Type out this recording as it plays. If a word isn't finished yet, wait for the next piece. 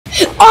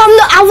Oh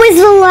no, I was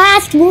the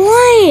last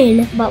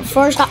one. But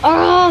first,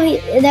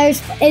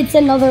 it's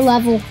another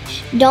level.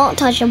 Don't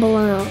touch a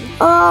balloon.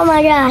 Oh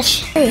my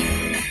gosh. Yeah!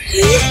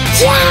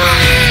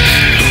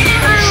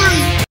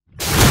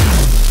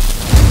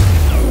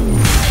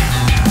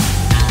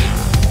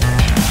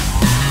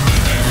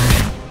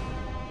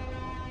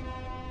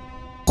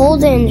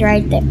 Hold it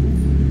right there.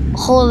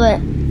 Hold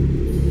it.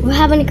 We're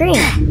having a green.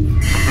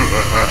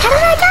 How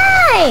did I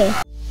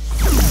die?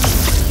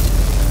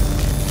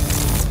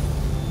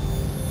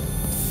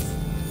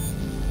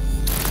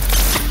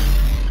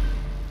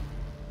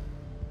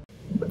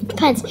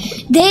 Depends.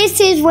 This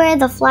is where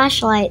the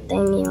flashlight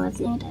thingy was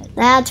needed.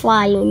 That's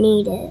why you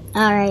need it.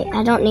 Alright,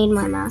 I don't need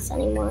my mouse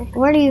anymore.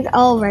 Where do you go?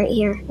 Oh, right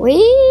here.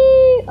 Wee!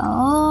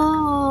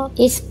 Oh,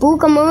 it's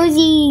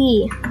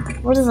Spookamoosey.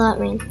 What does that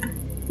mean?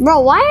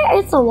 Bro, why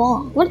is the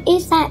wall? What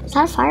is that? Is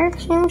that a fire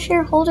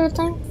extinguisher holder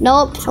thing?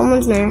 Nope,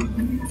 someone's there.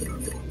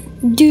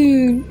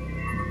 Dude.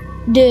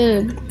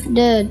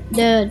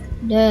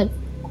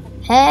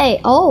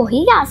 Hey, oh,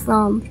 he got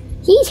some.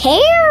 He's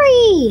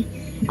hairy.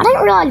 I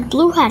didn't realize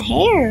Blue had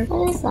hair.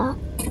 What is that?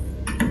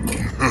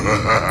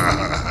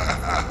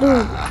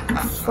 Dude,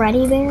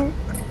 Freddy Bear?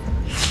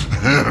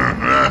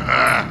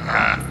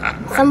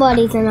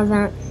 Somebody's in a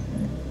vent.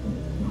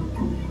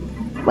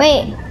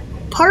 Wait,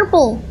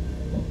 purple.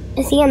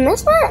 Is he in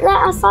this one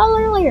that I saw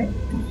earlier?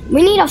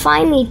 We need to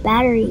find these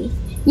batteries.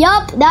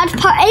 Yup,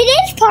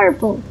 it is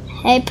purple.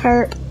 Hey,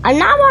 Perp. I'm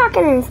not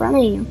walking in front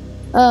of you.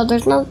 Oh,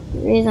 there's no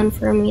reason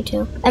for me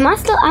to. I'm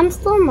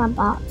still in my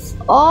box.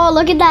 Oh,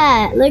 look at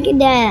that. Look at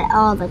that.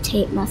 Oh, the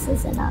tape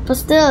messes it up. But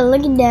still,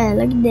 look at that.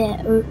 Look at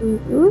that. Look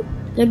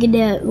at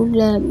that. Look at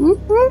that.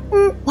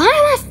 Why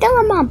am I still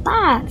in my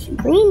box?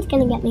 Green's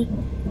gonna get me.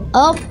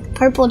 Oh,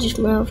 purple just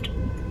moved.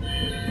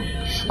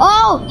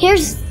 Oh,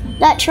 here's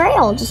that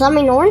trail. Does that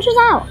mean orange is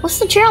out? What's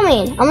the trail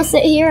mean? I'm gonna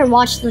sit here and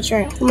watch the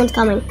trail. Someone's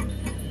coming.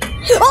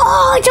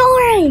 Oh, it's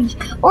orange!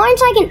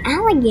 Orange like an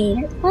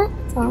alligator. What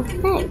the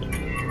heck?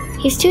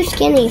 He's too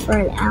skinny for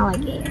an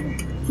alligator.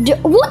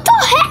 What the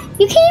heck?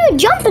 You can't even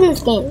jump in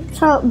this game.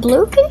 So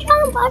Blue can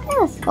jump, I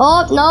guess.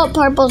 Oh, no,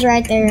 purple's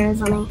right there,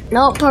 isn't he?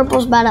 No,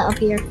 purple's better up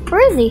here.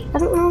 Where is he? I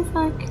don't know if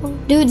I can.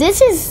 Dude,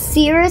 this is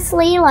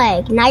seriously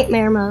like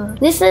nightmare mode.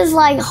 This is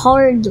like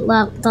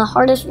the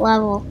hardest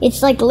level.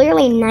 It's like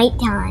literally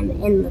nighttime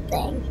in the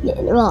thing.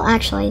 Well,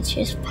 actually, it's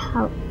just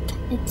power.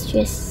 It's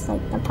just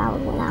like the power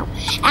went out.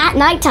 At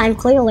nighttime,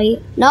 clearly.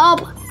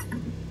 Nope.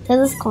 To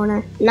this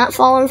corner. Not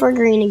falling for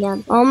green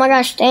again. Oh my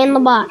gosh, stay in the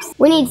box.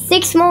 We need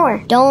 6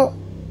 more. Don't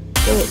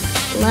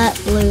let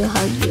Blue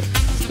hug you.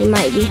 He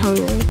might be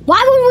hungry.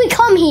 Why would we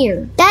come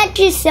here? That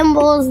just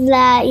symbols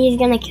that he's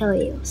gonna kill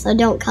you. So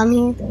don't come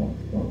here.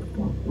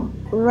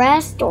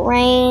 Rest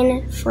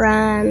rain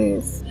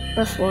friends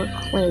before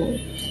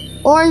cleaning.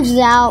 Orange is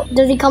out.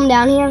 Does he come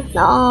down here?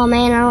 Oh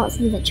man, I don't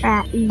see the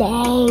track.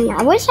 Dang,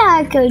 I wish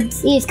I could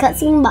see his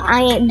cutscene, but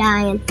I ain't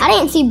dying. I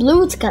didn't see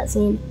Blue's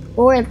cutscene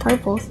or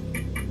purple's.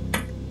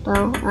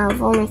 So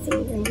I've only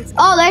seen greens.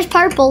 Oh, there's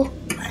purple.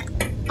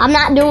 I'm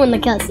not doing the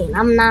cutscene.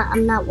 I'm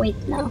not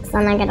waiting now. Cause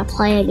then I gotta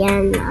play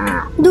again.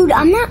 Dude,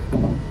 I'm not.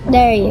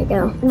 There you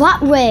go.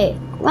 What? Wait.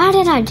 Why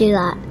did I do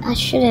that? I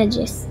should have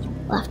just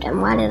left him.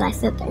 Why did I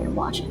sit there and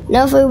watch it?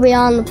 No food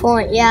beyond the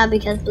point. Yeah,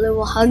 because Blue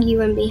will hug you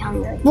and be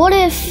hungry. What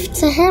if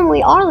to him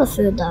we are the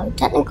food though?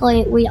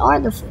 Technically, we are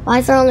the food. Why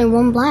is there only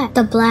one black?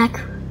 The black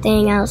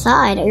thing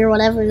outside or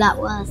whatever that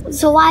was.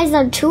 So why is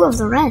there 2 of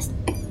the rest?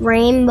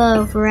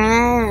 Rainbow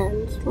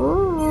friends.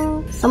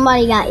 Ooh.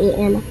 Somebody got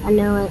eaten. I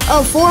know it.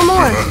 Oh, 4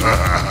 more.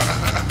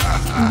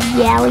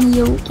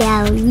 Gallio.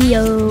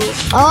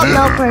 Oh,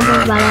 no,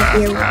 purple's right up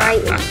here,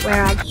 right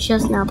where I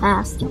just now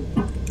passed.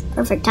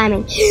 Perfect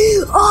timing.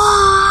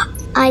 Oh,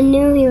 I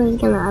knew he was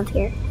gonna up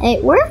here. Hey,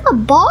 where's the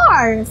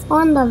bars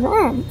on the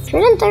vents?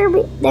 Shouldn't there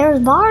be? There's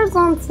bars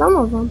on some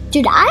of them.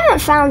 Dude, I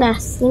haven't found a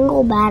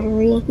single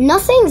battery.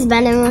 Nothing's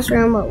been in this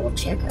room, but we'll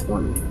check it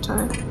one more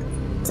time.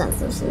 Since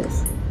this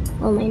is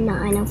only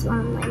 9 of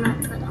them, I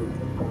might put them.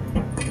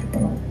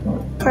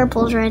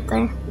 Purple's right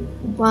there.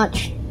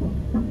 Watch.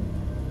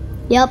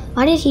 Yep.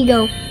 Why did he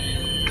go?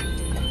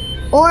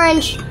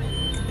 Orange.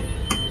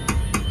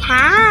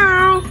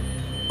 Hi.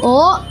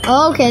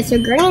 Oh, okay. So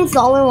green's the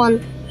only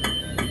one.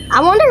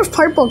 I wonder if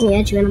purple can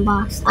get you in a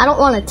box. I don't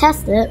want to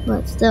test it,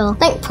 but still.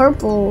 I think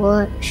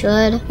purple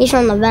should. He's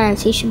from the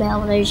vents. He should be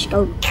able to just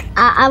go.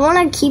 I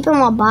want to keep him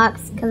in a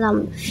box because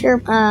I'm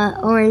sure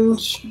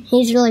orange,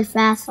 he's really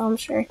fast, so I'm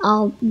sure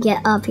I'll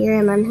get up here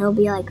and then he'll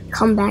be like,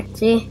 come back.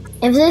 See?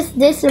 If this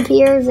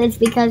disappears, it's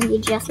because he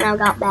just now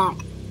got back.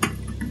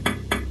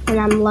 And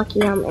I'm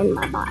lucky I'm in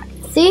my box.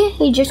 See,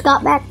 he just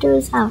got back to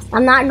his house.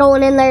 I'm not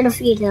going in there to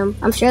feed him.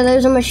 I'm sure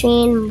there's a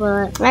machine,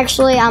 but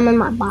actually I'm in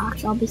my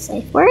box. I'll be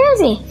safe. Where is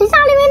he? He's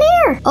not even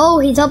here. Oh,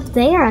 he's up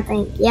there, I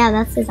think. Yeah,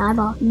 that's his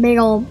eyeball. Big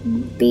old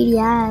beady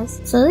eyes.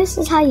 So this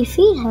is how you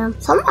feed him.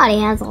 Somebody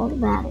has all the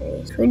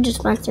batteries. Food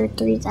dispenser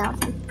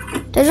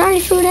 3,000. There's already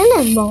food in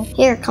this bowl.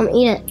 Here, come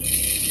eat it.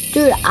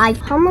 Dude,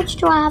 how much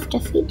do I have to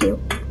feed you?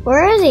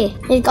 Where is he?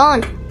 He's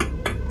gone.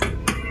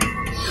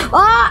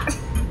 Ah!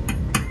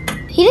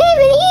 He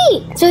didn't even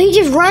eat. So he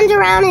just runs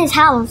around his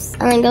house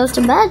and then goes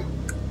to bed.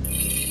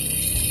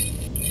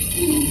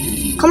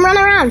 Come run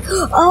around.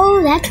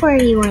 Oh, that's where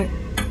he went.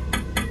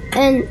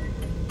 And,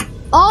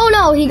 oh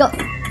no, he go.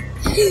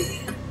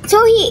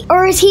 So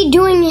or is he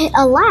doing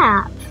a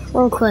lap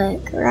real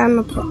quick around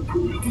the pool?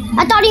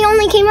 I thought he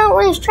only came out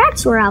when his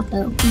tracks were out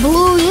though.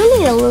 Blue, you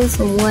need to lose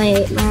some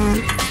weight,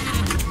 man.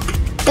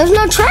 There's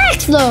no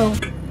tracks though.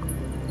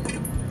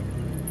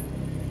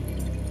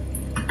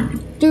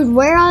 Dude,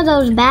 where are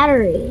those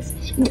batteries?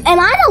 Am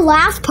I the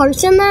last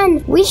person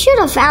then? We should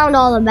have found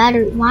all the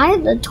batteries. Why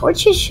the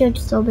torches should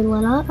still be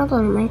lit up? That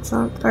doesn't make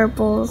sense.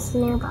 Purple's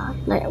nearby.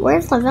 Like,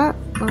 where's the vent?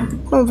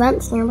 No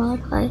vents nearby.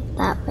 Like,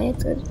 that way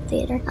through the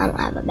theater. I don't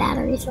have a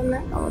battery, so I'm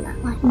not going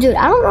that way. Dude,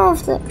 I don't know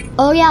if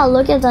oh yeah,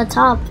 look at the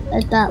top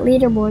at that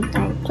leaderboard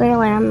thing.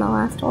 Clearly I'm the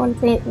last one.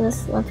 See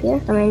this up here?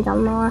 That means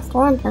I'm the last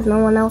one because no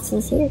one else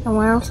is here. No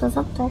one else is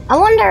up there. I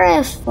wonder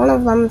if one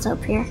of them is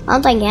up here. I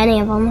don't think any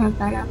of them have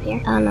been up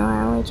here. Oh no,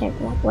 I only checked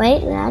one.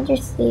 Wait, did I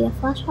just see a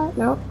flashlight?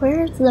 No.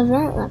 Where's the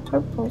vent that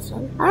purple's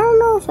in? I don't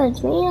know if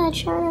it's me that's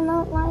shining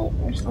that light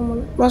or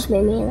someone. Must be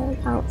me then.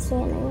 I don't see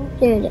anyone.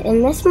 Dude,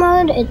 in this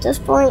mode, at this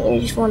point,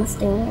 you just want to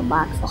stay in the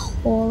box the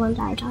whole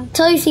entire time.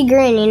 Until you see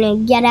green, you need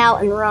to get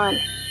out and run.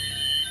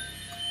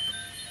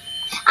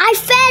 I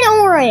fed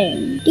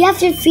Orange! You have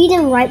to feed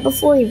him right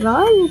before he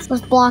runs?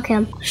 Let's block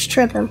him. Let's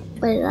trip him.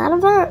 Wait, is that a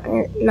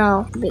vent?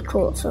 No, it'd be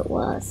cool if it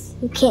was.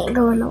 You can't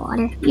go in the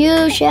water.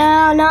 You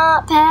shall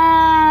not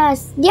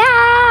pass.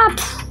 Yeah!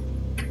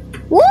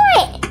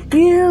 What?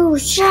 You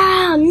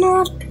shall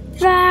not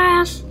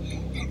pass.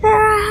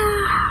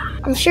 Ah.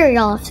 I'm sure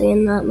y'all have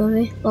seen that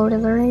movie, Lord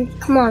of the Rings.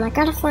 Come on, I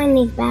gotta find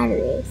these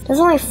batteries. There's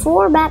only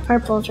 4 bat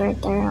purples right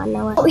there, I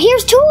know it. Oh,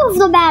 here's 2 of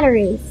the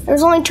batteries.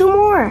 There's only 2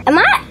 more.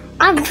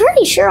 I'm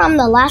pretty sure I'm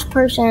the last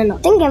person. I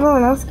think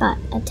everyone else got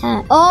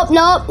attacked. Oh,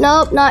 nope,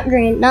 nope, not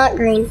green, not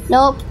green.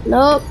 Nope,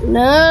 nope,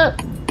 nope.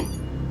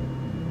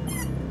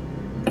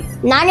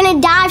 Not gonna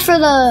die for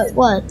the,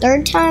 what,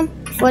 3rd time?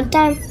 4th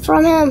time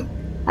from him.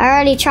 I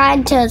already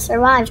tried to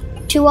survive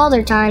 2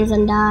 other times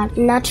and died.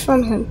 And that's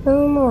from him.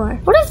 2 more.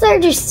 What if they're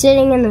just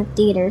sitting in the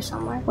theater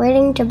somewhere,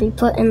 waiting to be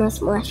put in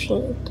this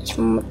machine? This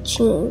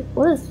machine.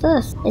 What is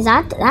this?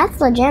 That's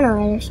the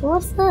generator. So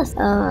what's this? Is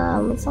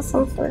that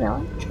some sort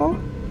of electrical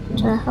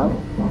to help?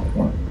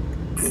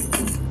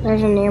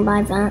 There's a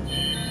nearby vent.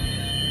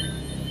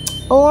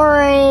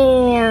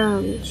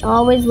 Orange.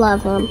 Always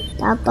love him.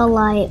 Without the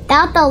light.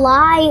 Without the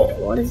light.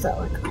 What does it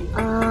look like?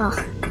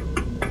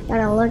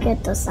 Gotta look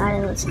at the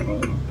side of the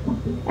screen.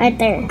 Right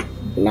there.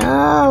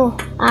 No,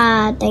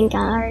 I think I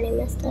already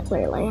missed it.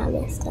 Clearly, I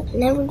missed it.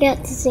 Never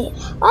get to see it.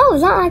 Oh,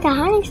 is that like a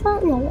hiding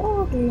spot in the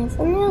wall? I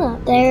never knew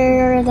that.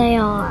 There they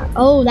are.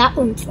 Oh, that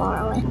one's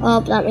far away. Oh,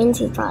 that means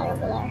he's probably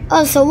over there.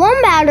 Oh, so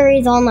one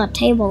battery's on the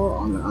table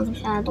on the other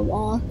side of the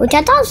wall, which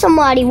I thought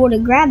somebody would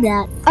have grabbed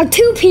that. Are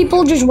 2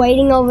 people just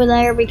waiting over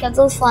there because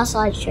those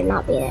flashlights should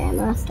not be there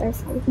unless there's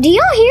some. Do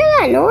y'all hear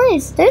that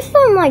noise? There's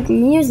some like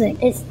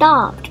music. It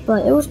stopped,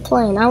 but it was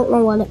playing. I don't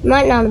know what it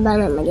might not have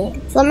been in the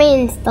game. So that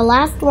means the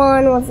last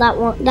one was that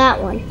one.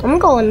 I'm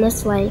going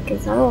this way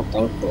because I don't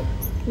think that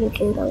you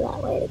can go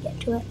that way to get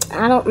to it.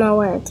 I don't know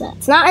where it's at.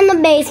 It's not in the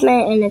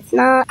basement and it's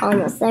not on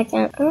the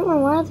 2nd. I don't know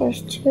why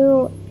there's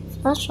 2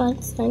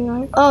 flashlights thing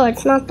on. Oh,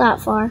 it's not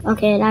that far.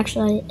 Okay, it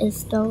actually is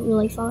still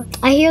really far.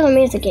 I hear the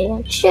music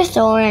again. It's just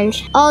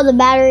orange. Oh, the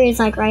battery is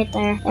like right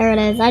there. There it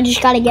is. I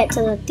just gotta get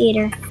to the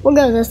theater. We'll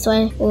go this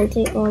way. We'll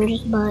see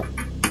Orange's butt.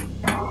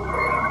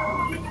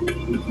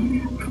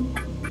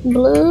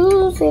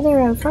 Blue's either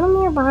in front of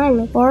me or behind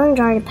me. Orange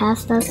already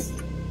passed us.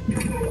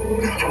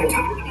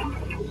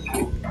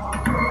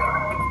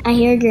 I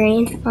hear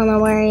green. I don't know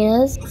where he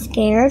is.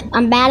 Scared.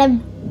 I'm about to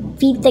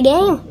beat the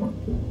game.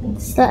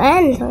 It's the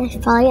end. It's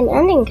probably an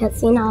ending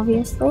cutscene,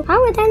 obviously. How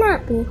would there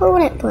not be? Who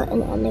wouldn't put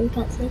an ending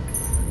cutscene?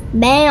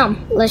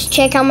 Bam! Let's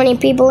check how many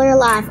people are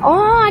alive. Oh,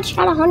 I just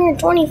got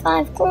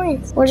 125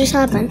 coins. What just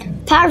happened?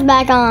 Power's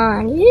back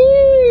on.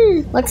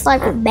 Yee! Looks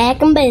like we're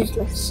back in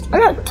business. I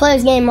like to play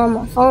this game on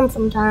my phone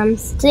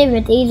sometimes. See if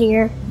it's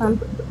easier.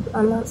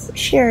 I'm not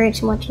sure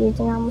it's much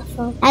easier on my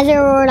phone. As a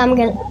reward, I'm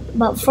gonna.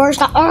 But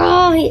first,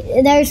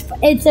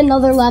 it's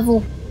another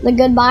level. The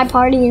goodbye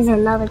party is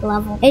another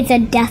level. It's a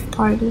death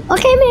party.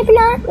 Okay, maybe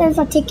not. There's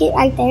a ticket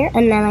right there.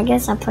 And then I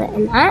guess I put it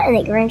in that and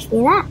it grants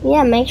me that.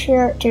 Yeah, make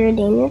sure to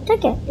redeem your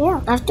ticket. Yeah.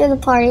 After the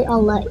party,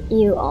 I'll let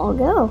you all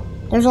go.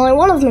 There's only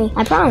one of me.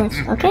 I promise.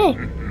 Okay.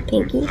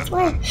 Pinky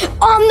swear.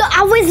 Oh,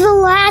 I was the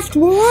last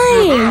one.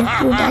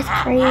 Dude, that's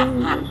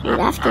crazy. Dude,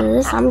 after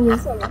this, I'm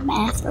using the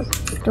bathroom.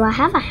 Do I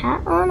have a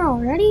hat on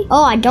already?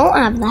 Oh, I don't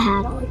have the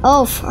hat on.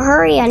 Oh,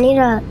 hurry. I need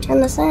to turn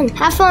this in.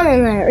 Have fun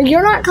in there.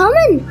 You're not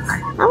coming?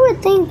 I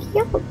would think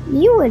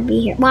you would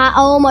be here. Wow.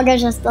 Oh my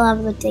gosh, I still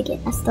have the ticket.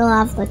 I still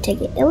have the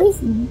ticket. At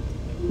least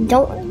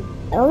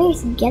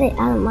get it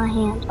out of my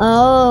hand.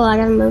 Oh, I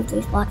gotta move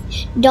these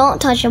blocks.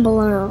 Don't touch a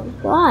balloon.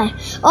 Why?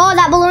 Oh,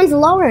 that balloon's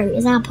lowering.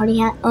 Is that a party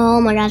hat?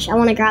 Oh my gosh, I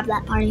want to grab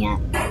that party hat.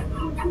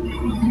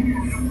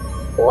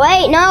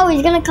 Wait, no,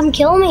 he's gonna come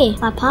kill me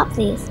if I pop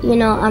these. You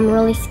know, I'm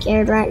really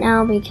scared right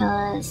now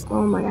because,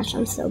 oh my gosh,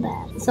 I'm so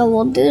bad. So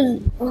we'll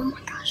do, oh my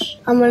gosh.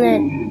 I'm gonna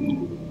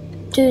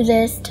do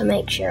this to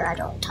make sure I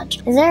don't touch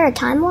it. Is there a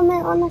time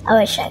limit on this? I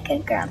wish I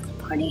could grab the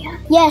party hat.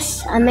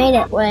 Yes, I made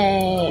it.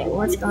 Wait,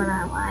 what's going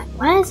on?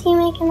 Why is he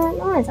making that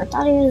noise? I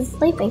thought he was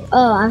sleeping.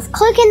 Oh, I was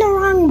clicking the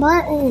wrong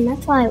button.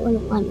 That's why it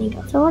wouldn't let me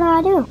go. So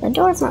what do? The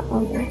door's not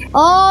open.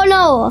 Oh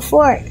no, a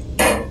fork.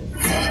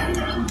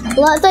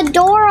 Let the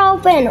door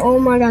open. Oh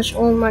my gosh,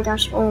 oh my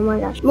gosh, oh my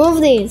gosh.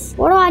 Move these.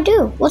 What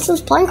do? What's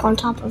this plank on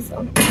top of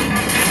them?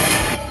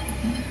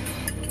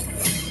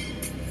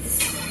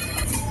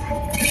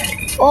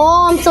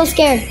 Oh, I'm so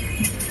scared.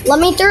 Let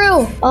me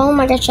through. Oh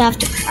my gosh, I have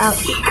to,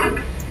 ouch.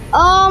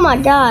 Oh my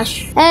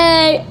gosh.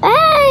 Hey,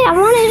 I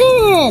want it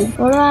in.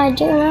 What do I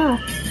do now?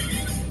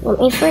 Let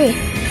me free.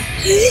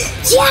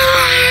 Yeah!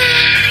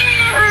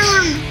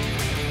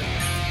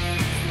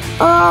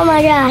 Oh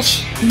my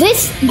gosh.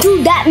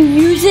 Dude, that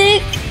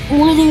music,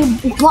 when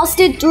he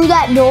busted through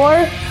that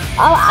door,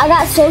 I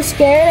got so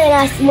scared,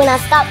 and when I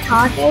stopped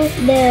talking,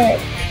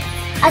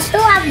 I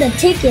still have the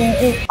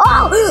ticket.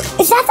 Oh,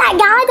 is that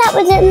guy that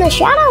was in the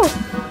shadow?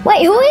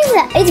 Wait, who is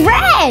that? It's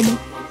red.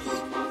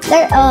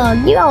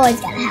 You always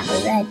gotta have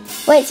a red.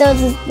 Wait, so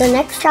is the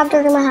next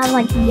chapter gonna have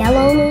like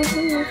yellow maybe?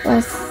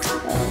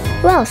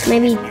 Who else?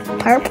 Maybe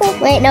purple?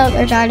 Wait, no,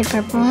 there's already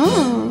purple.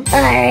 Oh.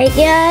 Alright,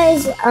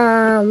 guys.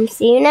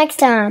 See you next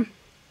time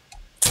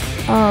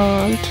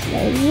on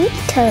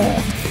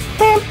PlayItTuff.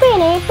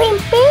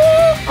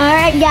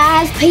 Alright,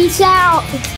 guys. Peace out.